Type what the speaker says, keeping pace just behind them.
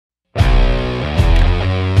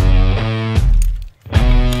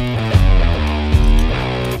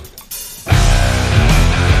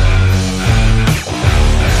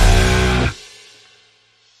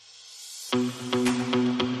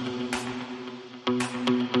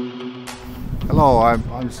Hello,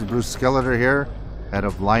 this is Bruce Skilleter here, head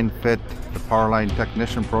of Line Fit, the Powerline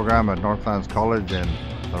Technician program at Northlands College in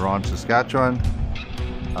LaRonge, Saskatchewan.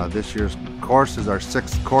 This year's course is our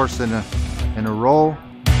 6th course in a row.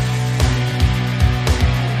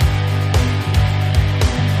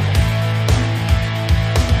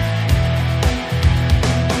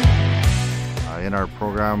 In our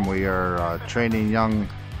program, we are training young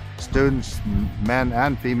students, men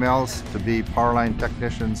and females, to be Powerline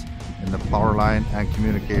technicians in the Powerline and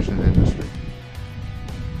communications industry.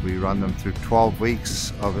 We run them through 12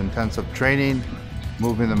 weeks of intensive training,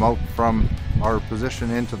 moving them out from our position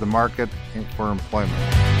into the market for employment.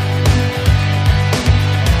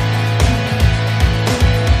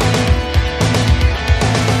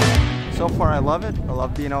 So far I love it. I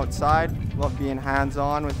love being outside, love being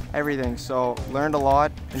hands-on with everything. So learned a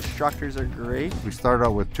lot. Instructors are great. We start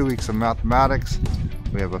out with 2 weeks of mathematics.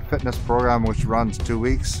 We have a fitness program which runs 2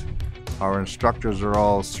 weeks. Our instructors are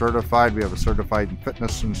all certified. We have a certified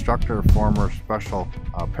fitness instructor, a former special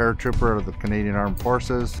paratrooper of the Canadian Armed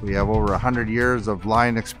Forces. We have over 100 years of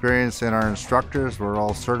line experience in our instructors. We're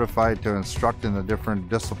all certified to instruct in the different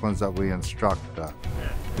disciplines that we instruct.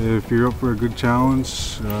 If you're up for a good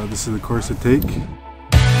challenge, this is the course to take.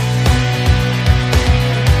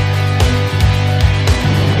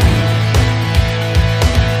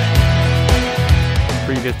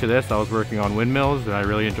 Previous to this, I was working on windmills and I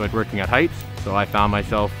really enjoyed working at heights. So I found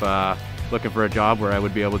myself looking for a job where I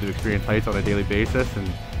would be able to experience heights on a daily basis. And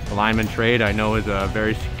the lineman trade, I know, is a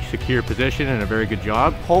very secure position and a very good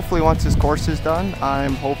job. Hopefully once this course is done,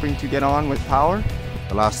 I'm hoping to get on with power.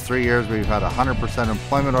 The last 3 years we've had 100%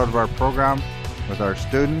 employment out of our program with our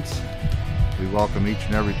students. We welcome each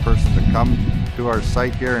and every person to come to our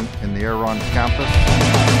site here in the Air campus.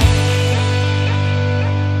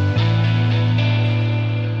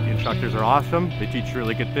 The instructors are awesome. They teach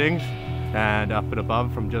really good things, and up and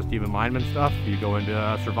above from just even lineman stuff, you go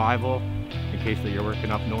into survival in case that you're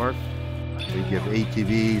working up north. We give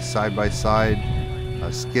ATV,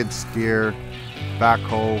 side-by-side, skid steer,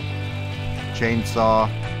 backhoe, chainsaw,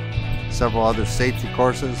 several other safety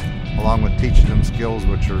courses, along with teaching them skills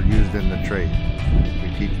which are used in the trade.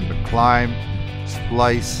 We teach them to climb,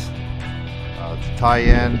 splice, to tie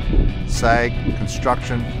in, sag,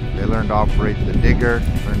 construction. They learn to operate the digger,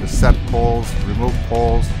 learn to set poles, remove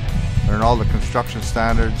poles, learn all the construction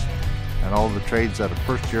standards and all the trades that a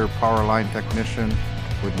first-year Powerline technician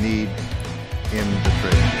would need in the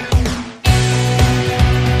trade.